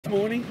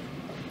morning.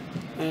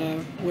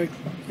 We're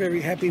very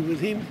happy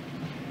with him,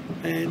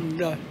 and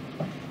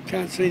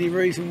can't see any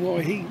reason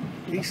why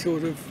he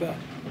sort of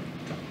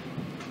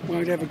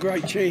won't have a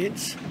great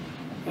chance.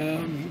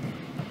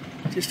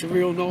 Just a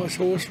real nice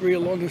horse,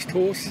 real honest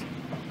horse,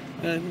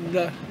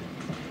 and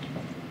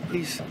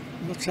he's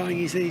I'm not saying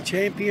he's any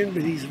champion,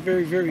 but he's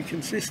very, very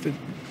consistent.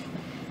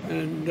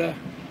 And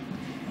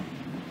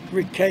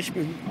Rick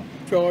Cashman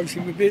drives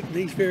him a bit, and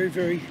he's very,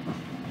 very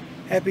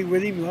happy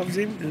with him, loves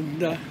him,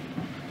 and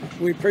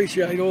we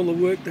appreciate all the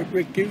work that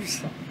Rick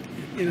gives,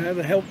 you know,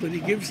 the help that he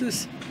gives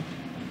us,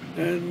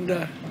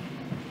 and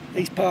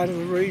he's part of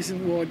the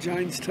reason why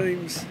Jane's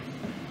team's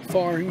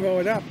firing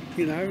right up.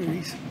 You know,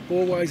 he's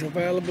always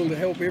available to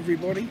help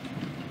everybody,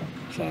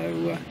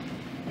 so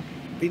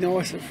be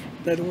nice if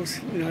that horse,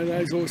 you know,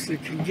 those horses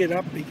can get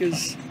up,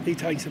 because he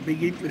takes a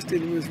big interest in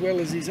them as well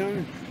as his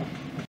own.